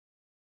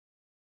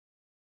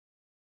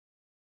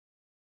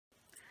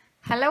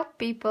Hello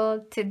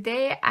people,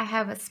 today I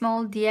have a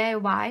small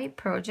DIY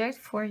project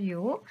for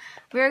you.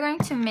 We are going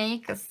to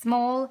make a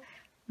small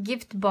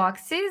gift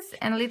boxes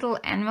and little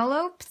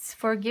envelopes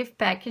for gift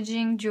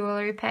packaging,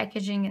 jewelry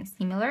packaging and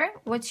similar.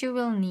 What you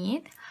will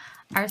need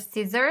are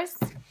scissors,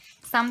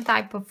 some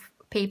type of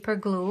paper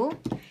glue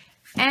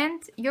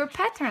and your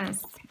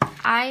patterns.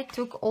 I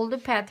took all the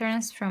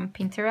patterns from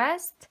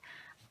Pinterest.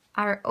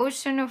 Our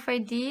ocean of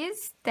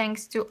ideas,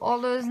 thanks to all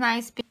those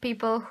nice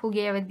people who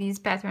gave these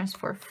patterns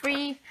for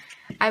free.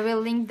 I will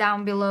link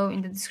down below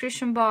in the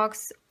description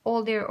box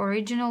all their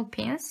original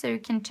pins so you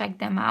can check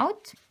them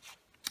out.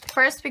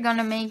 First, we're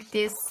gonna make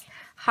this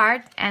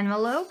heart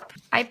envelope.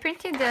 I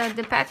printed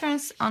the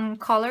patterns on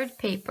colored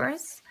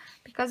papers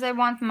because I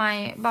want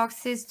my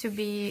boxes to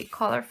be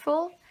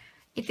colorful.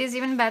 It is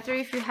even better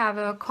if you have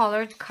a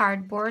colored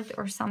cardboard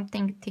or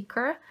something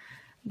thicker.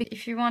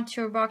 If you want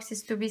your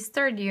boxes to be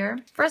sturdier,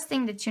 first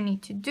thing that you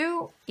need to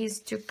do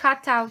is to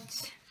cut out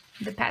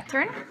the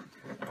pattern.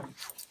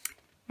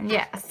 And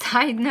yeah,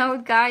 side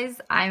note guys,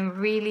 I'm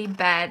really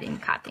bad in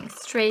cutting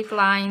straight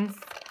lines.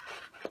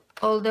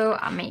 Although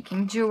I'm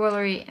making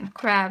jewelry and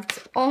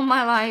crafts all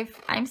my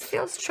life, I'm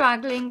still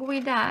struggling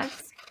with that.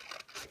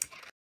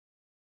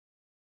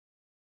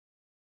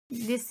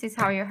 This is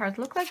how your heart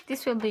looks like.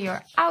 This will be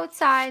your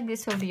outside,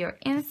 this will be your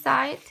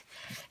inside.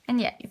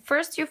 And yeah,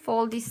 first you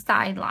fold these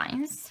side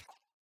lines.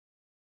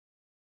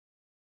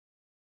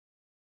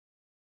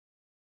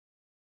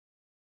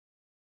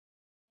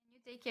 You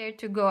take care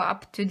to go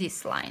up to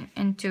this line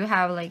and to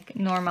have like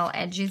normal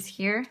edges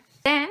here.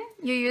 Then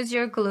you use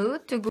your glue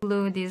to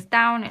glue this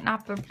down and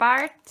upper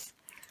part.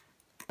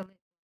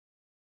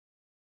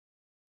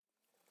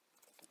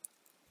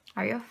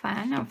 Are you a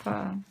fan of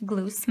a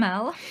glue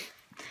smell?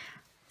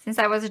 Since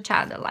I was a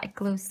child, I like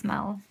glue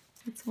smell.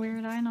 It's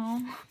weird, I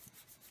know.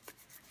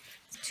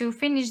 To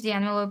finish the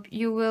envelope,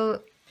 you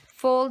will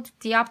fold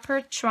the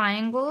upper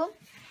triangle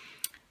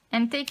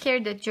and take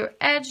care that your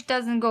edge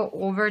doesn't go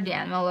over the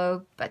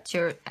envelope, but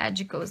your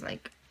edge goes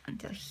like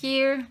until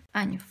here,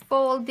 and you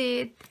fold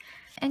it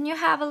and you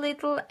have a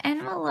little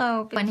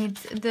envelope. When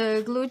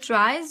the glue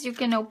dries, you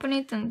can open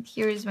it and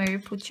here is where you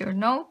put your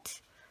note.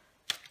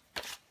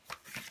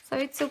 So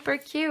it's super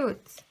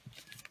cute.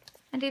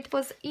 And it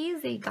was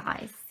easy,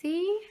 guys,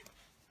 see?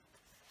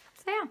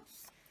 So yeah.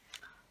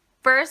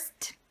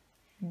 First,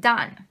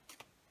 done.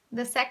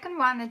 The second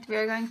one that we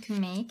are going to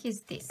make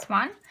is this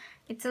one.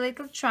 It's a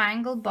little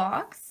triangle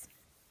box.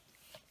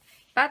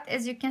 But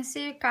as you can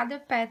see, you cut the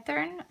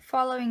pattern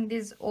following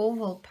these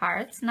oval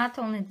parts, not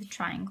only the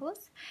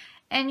triangles.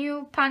 And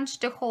you punch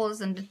the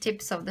holes on the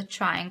tips of the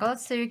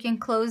triangles so you can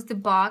close the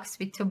box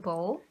with a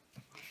bow.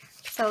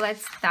 So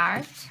let's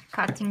start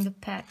cutting the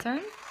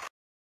pattern.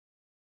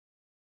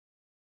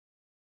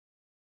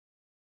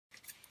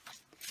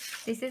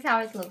 This is how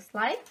it looks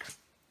like.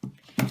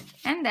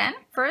 And then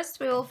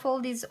first we will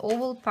fold these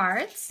oval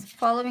parts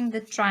following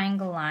the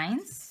triangle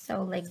lines,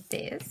 so like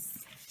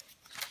this.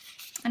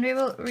 And we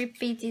will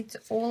repeat it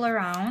all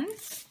around,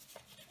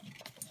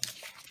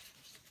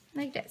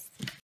 like this.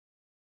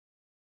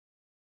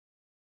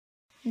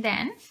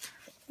 Then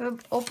we'll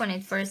open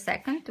it for a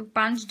second to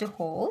punch the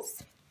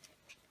holes.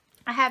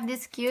 I have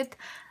this cute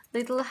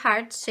little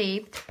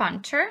heart-shaped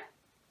puncher.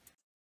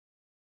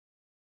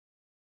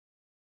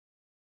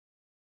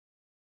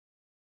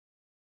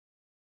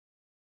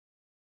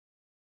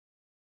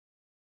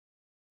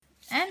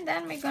 And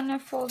then we're gonna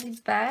fold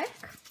it back.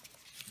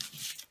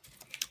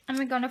 And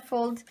we're gonna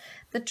fold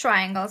the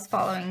triangles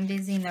following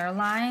these inner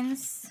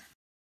lines.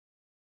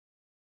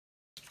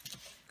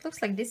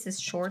 Looks like this is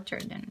shorter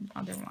than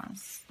other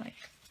ones. Like,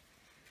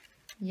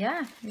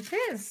 yeah, it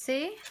is,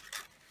 see?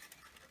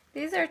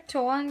 These are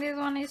tall and this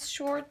one is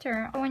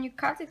shorter. When you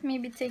cut it,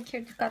 maybe take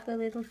care to cut a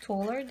little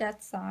taller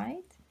that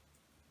side.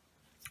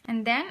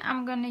 And then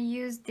I'm gonna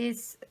use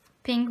this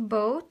pink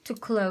bow to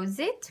close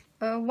it.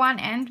 One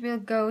end will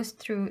go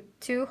through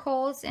 2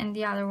 holes and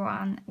the other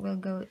one will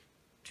go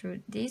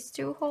through these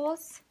 2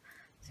 holes.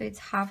 So it's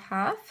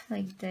half-half,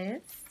 like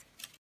this.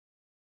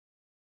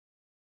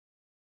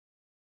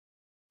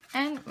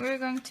 And we're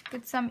going to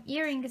put some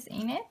earrings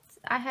in it.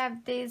 I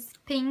have these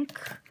pink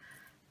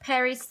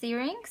Paris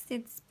earrings.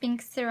 It's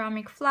pink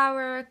ceramic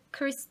flower,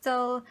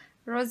 crystal,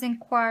 rosin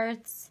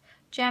quartz,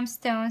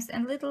 gemstones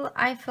and little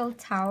Eiffel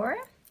Tower.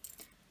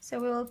 So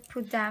we will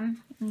put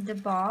them in the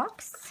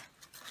box.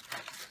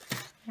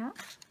 Yeah.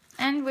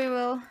 And we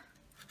will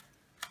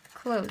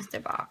close the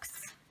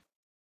box.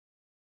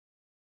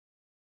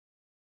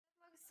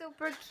 It looks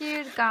super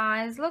cute,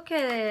 guys. Look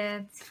at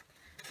it.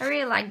 I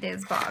really like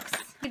this box.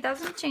 It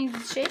doesn't change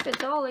the shape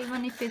at all,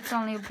 even if it's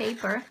only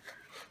paper.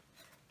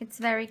 It's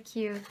very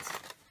cute.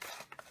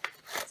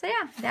 So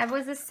yeah, that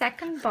was the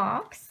second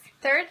box.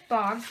 Third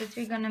box that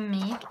we're gonna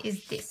make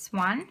is this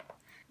one.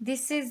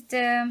 This is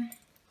the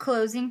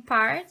closing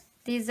part.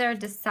 These are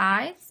the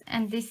sides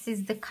and this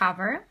is the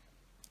cover.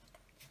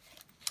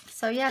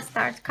 So yeah,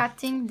 start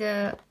cutting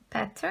the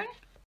pattern.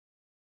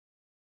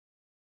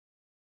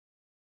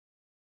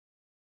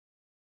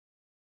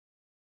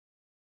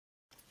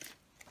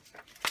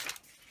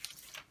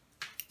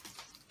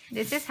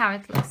 This is how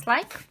it looks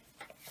like.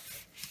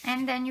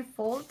 And then you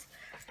fold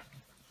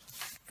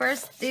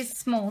first these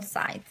small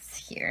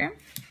sides here,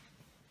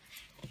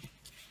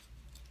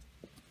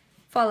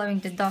 following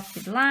the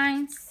dotted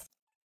lines.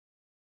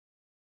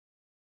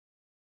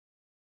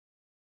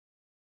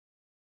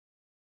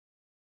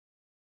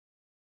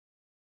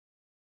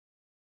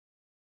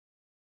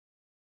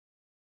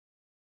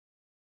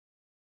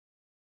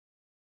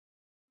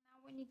 Now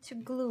we need to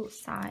glue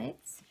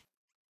sides.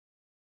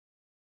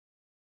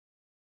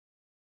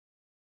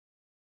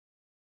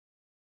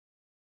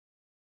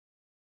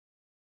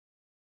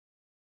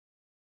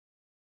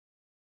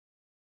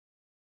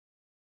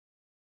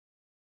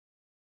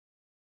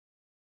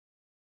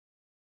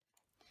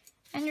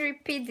 And you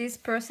repeat this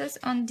process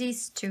on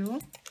these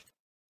two.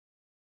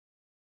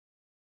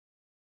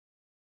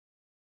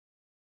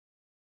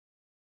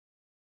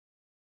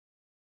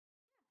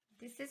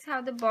 This is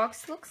how the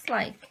box looks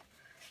like.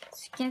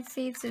 As you can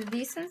see, it's a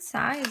decent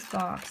size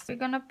box. We're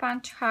gonna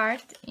punch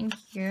hard in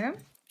here.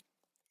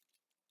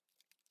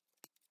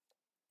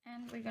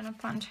 And we're gonna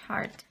punch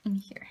hard in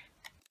here.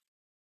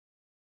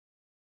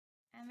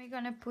 And we're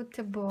gonna put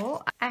a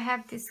bow. I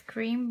have this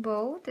cream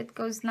bow that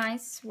goes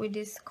nice with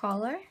this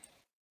color.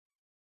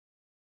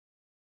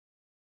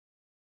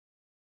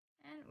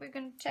 And we're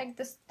gonna check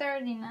the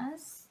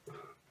sturdiness.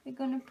 We're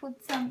gonna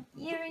put some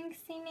earrings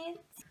in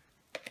it.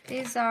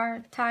 These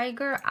are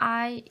tiger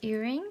eye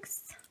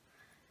earrings.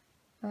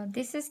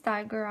 This is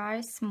tiger eye,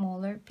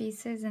 smaller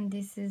pieces, and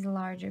this is a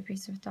larger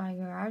piece of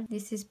tiger eye.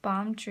 This is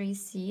palm tree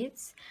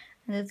seeds,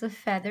 a little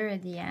feather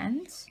at the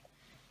end.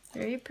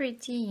 Very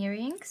pretty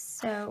earrings.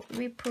 So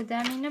we put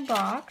them in a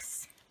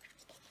box.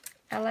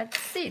 And let's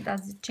see,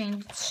 does it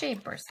change its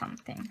shape or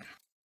something?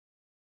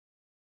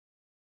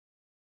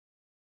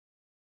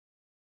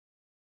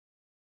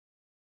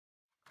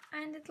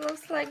 And it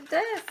looks like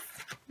this.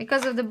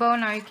 Because of the bow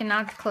now you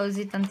cannot close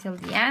it until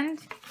the end,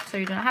 so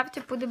you don't have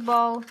to put the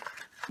bow.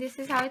 This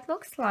is how it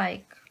looks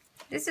like.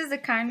 This is the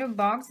kind of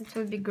box that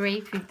would be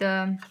great with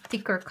the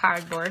thicker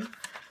cardboard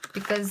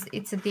because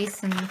it's a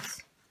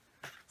decent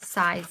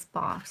size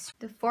box.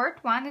 The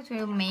fourth one that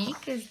we'll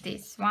make is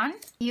this one.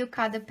 You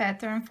cut the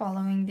pattern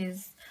following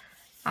these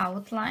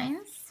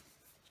outlines.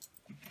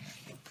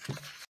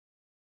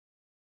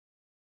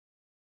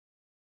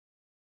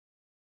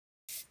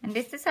 And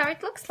this is how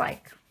it looks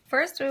like.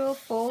 First we will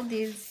fold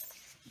these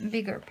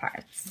bigger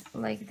parts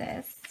like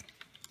this.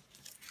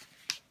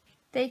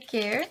 Take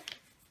care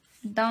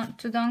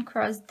don't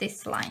cross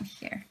this line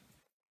here.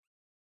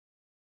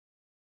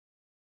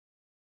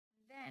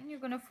 Then you're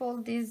gonna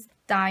fold these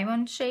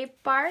diamond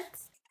shaped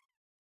parts.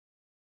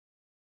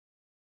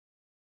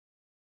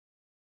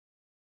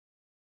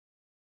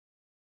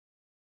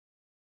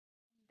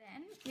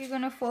 Then you're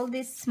gonna fold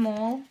these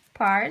small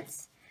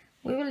parts.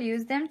 We will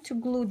use them to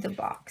glue the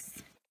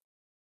box.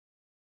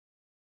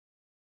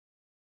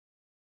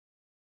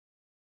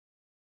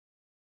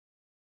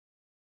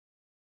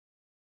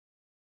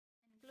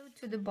 Glue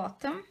to the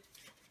bottom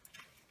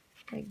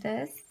like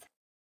this.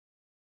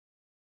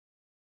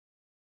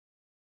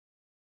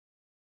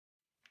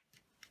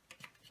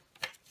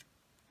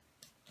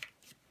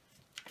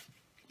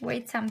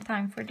 Wait some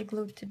time for the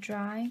glue to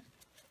dry.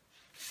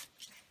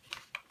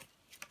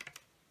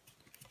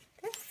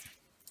 This.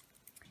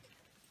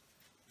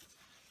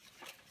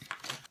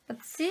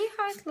 But see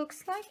how it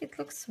looks like? It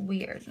looks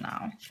weird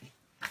now.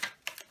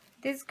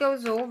 This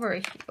goes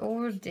over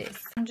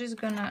this. I'm just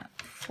gonna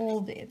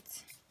fold it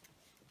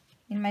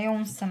in my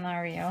own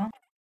scenario.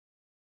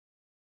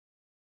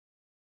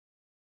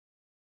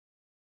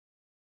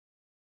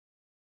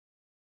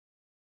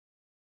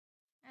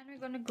 And we're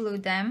gonna glue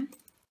them.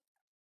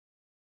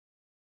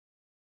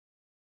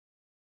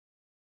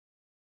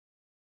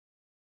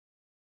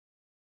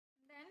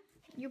 Then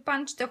you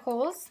punch the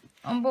holes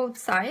on both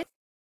sides.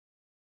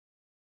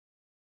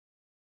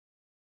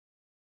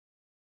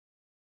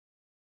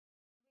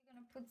 We're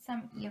gonna put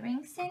some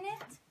earrings in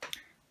it.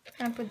 I'm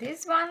gonna put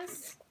these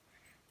ones.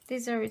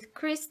 These are with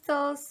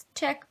crystals,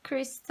 check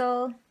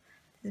crystal.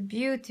 This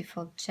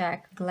beautiful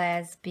check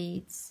glass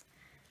beads.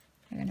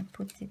 We're gonna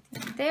put it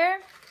in there.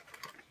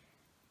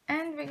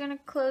 And we're gonna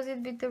close it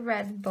with the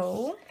red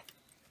bow.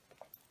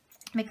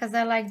 Because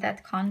I like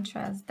that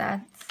contrast,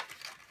 that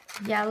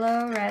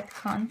yellow-red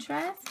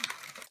contrast.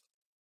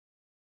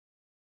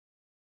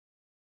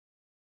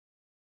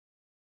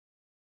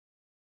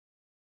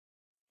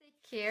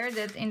 Take care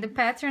that in the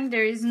pattern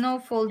there is no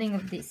folding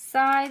of these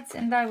sides,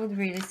 and I would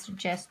really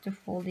suggest to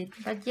fold it.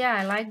 But yeah,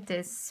 I like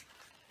this.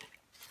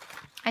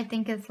 I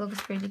think it looks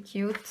pretty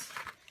cute.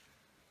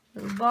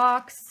 Little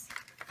box.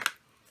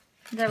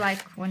 They're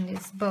like when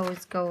these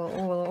bows go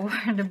all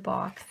over the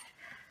box.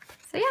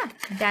 So yeah,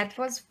 that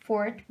was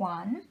fourth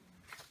one.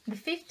 The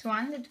fifth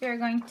one that we're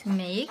going to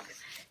make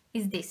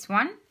is this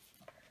one.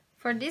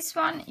 For this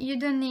one, you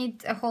don't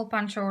need a hole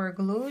puncher or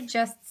glue,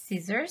 just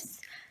scissors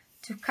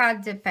to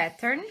cut the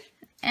pattern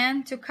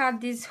and to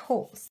cut these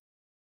holes.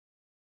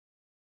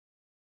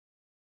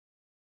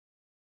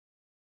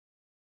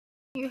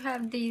 You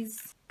have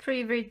these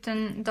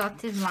pre-written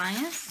dotted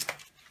lines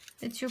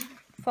that you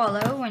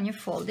follow when you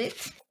fold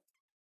it.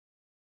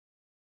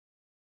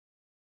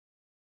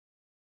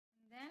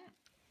 Then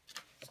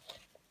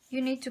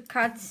you need to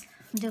cut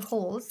the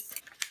holes.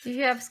 If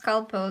you have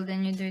scalpel,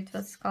 then you do it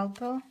with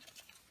scalpel,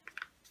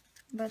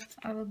 but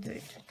I will do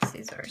it with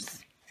scissors,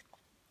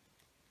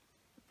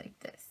 like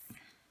this.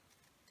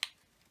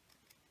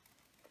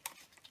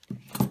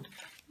 And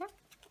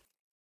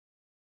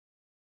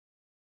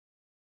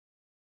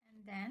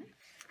then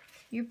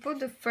you put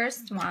the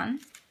first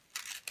one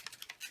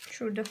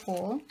through the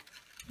hole,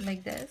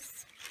 like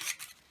this.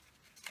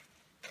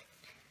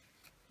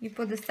 You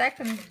put the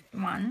second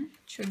one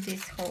through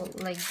this hole,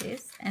 like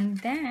this, and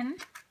then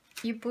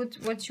you put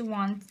what you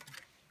want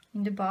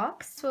in the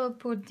box. So I'll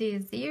put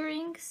these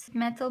earrings,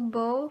 metal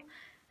bow,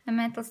 a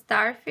metal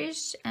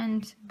starfish,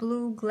 and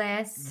blue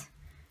glass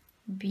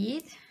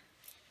bead.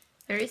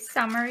 Very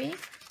summery.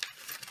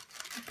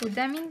 Put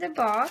them in the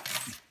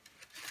box,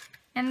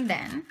 and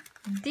then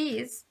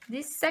this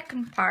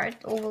second part,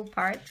 oval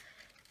part,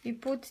 you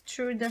put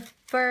through the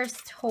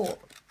first hole,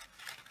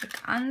 like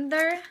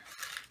under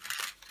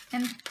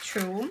and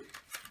through,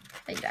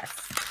 like that.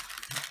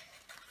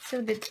 It's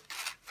a bit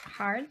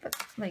hard, but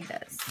like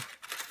this.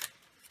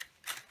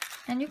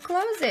 And you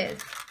close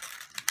it,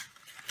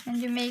 and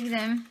you make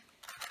them.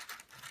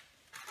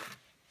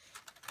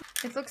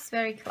 It looks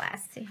very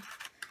classy.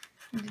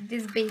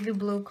 This baby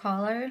blue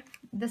color.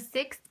 The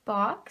sixth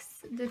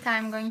box that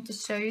I'm going to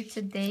show you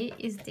today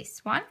is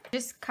this one.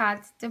 Just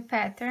cut the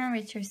pattern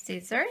with your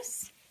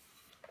scissors.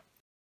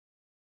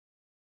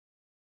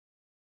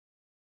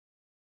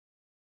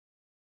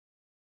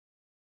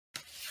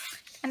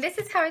 And this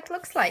is how it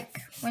looks like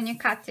when you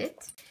cut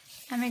it.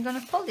 And we're gonna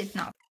fold it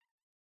now.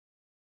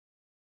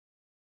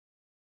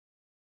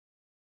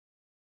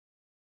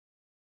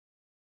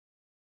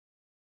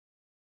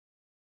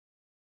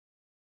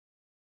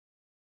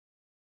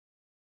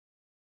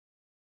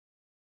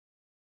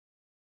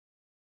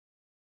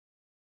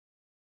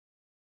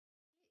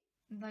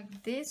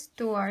 Like these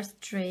two are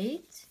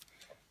straight.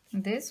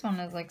 This one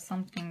is like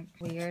something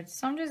weird.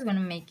 So I'm just gonna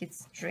make it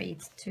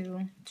straight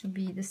too, to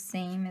be the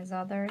same as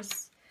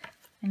others.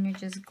 And you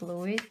just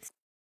glue it.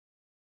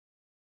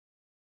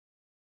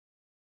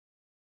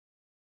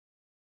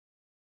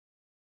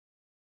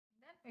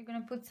 Then we're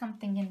gonna put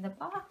something in the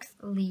box.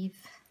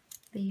 Leaf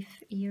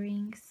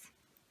earrings.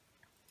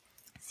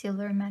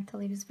 Silver metal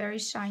leaves, very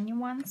shiny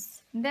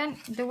ones. Then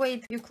the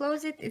way you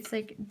close it, it's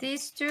like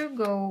these two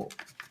go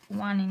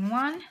one in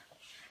one.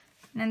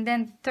 And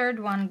then third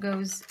one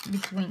goes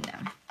between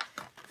them.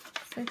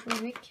 It's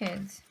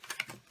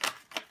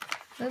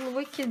little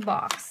wicked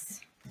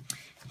box.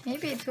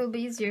 Maybe it will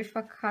be easier if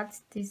I cut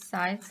these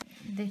sides.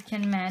 They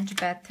can match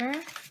better,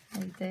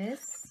 like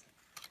this.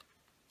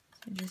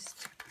 So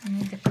just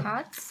need the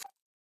cuts.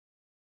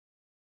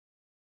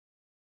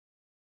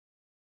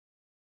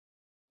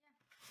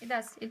 It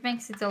does. It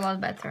makes it a lot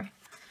better.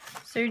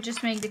 So you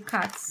just make the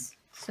cuts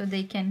so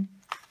they can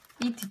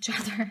eat each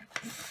other.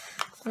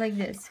 Like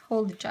this,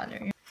 hold each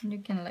other. You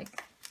can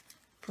like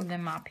put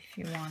them up if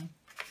you want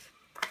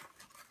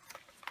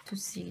to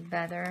see it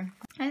better.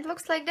 And it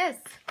looks like this.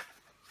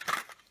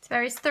 It's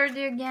very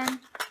sturdy again.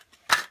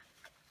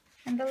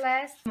 And the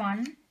last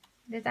one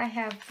that I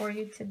have for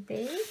you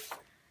today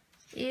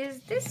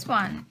is this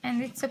one,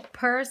 and it's a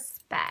purse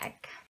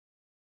bag.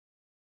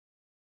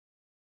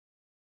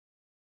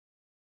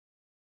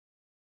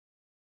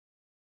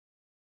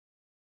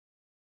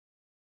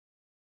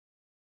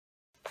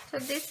 So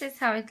this is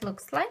how it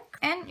looks like,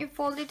 and you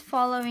fold it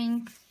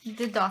following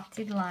the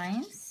dotted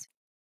lines.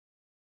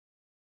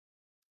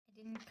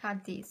 I didn't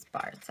cut these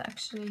parts,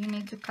 actually. You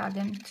need to cut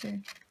them too.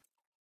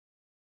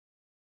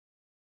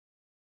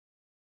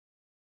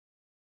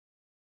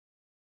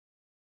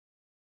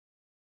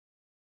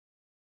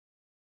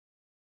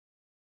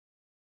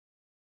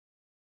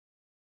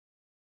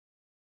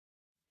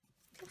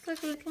 Looks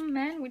like a little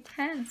man with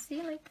hands.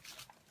 See, like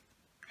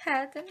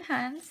head and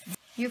hands.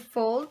 You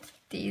fold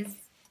these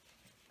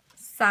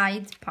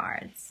side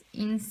parts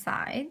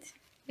inside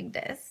like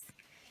this,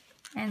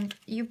 and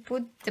you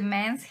put the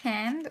man's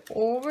hand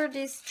over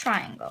this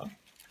triangle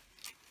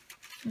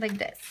like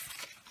this,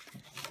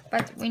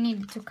 but we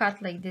need to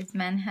cut like this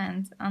man's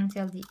hands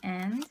until the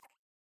end.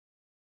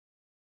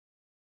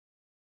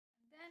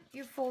 Then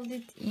you fold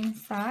it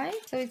inside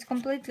so it's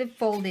completely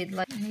folded,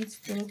 like it needs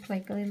to look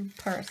like a little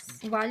purse.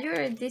 While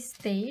you're at this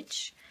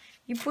stage,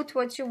 you put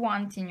what you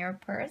want in your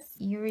purse.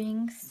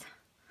 Earrings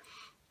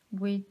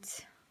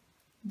with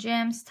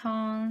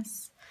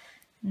gemstones,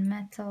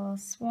 metal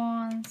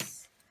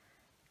swans.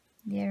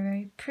 They're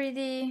very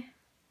pretty.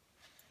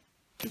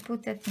 You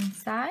put that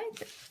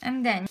inside,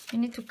 and then you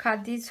need to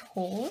cut these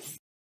holes.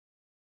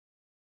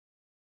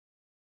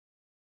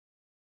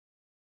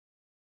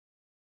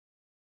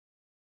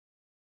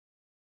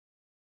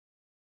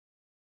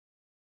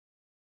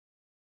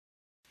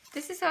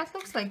 This is how it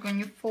looks like when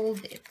you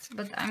fold it,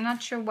 but I'm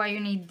not sure why you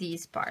need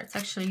these parts.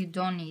 Actually, you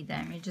don't need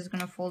them. You're just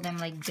gonna fold them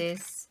like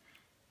this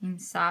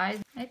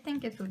inside. I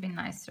think it would be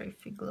nicer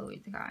if we glue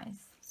it, guys.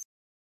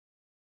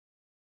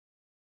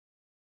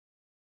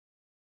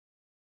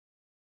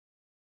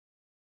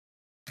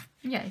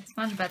 Yeah, it's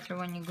much better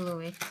when you glue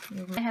it.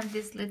 I have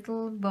this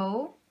little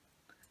bow.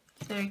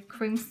 It's very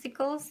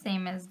creamsicle,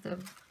 same as the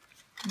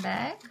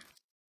bag.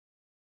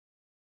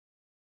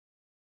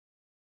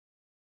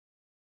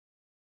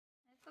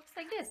 It looks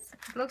like this.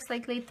 It looks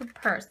like little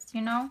purse,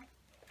 you know,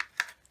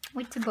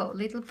 with the bow.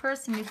 Little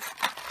purse, and it's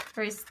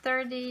very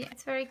sturdy.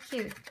 It's very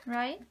cute,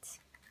 right?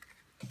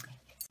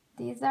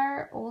 These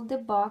are all the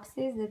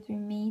boxes that we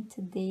made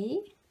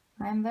today.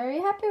 I'm very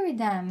happy with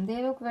them.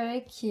 They look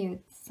very cute.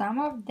 Some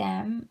of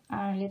them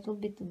are a little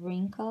bit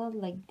wrinkled,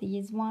 like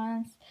these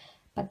ones,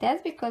 but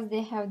that's because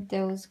they have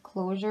those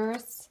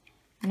closures.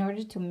 In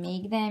order to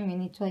make them, you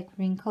need to like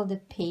wrinkle the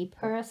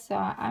paper, so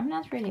I'm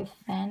not really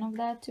a fan of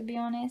that, to be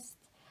honest.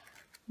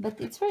 But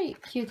it's very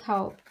cute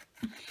how,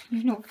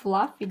 you know,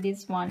 fluffy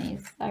this one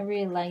is. I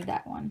really like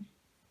that one.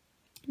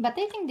 But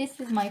I think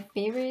this is my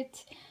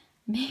favorite,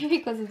 maybe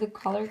because of the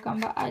color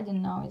combo. I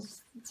don't know,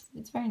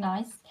 it's very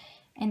nice.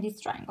 And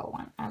this triangle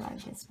one, I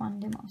like this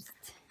one the most.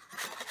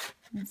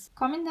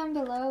 Comment down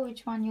below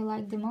which one you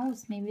like the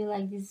most. Maybe you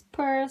like this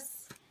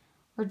purse,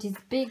 or this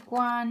big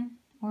one,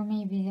 or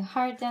maybe the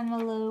heart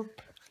envelope.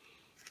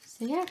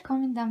 So yeah,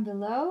 comment down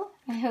below.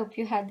 I hope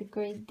you had a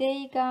great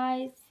day,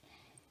 guys,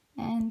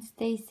 and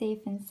stay safe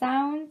and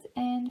sound,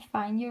 and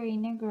find your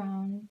inner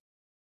ground.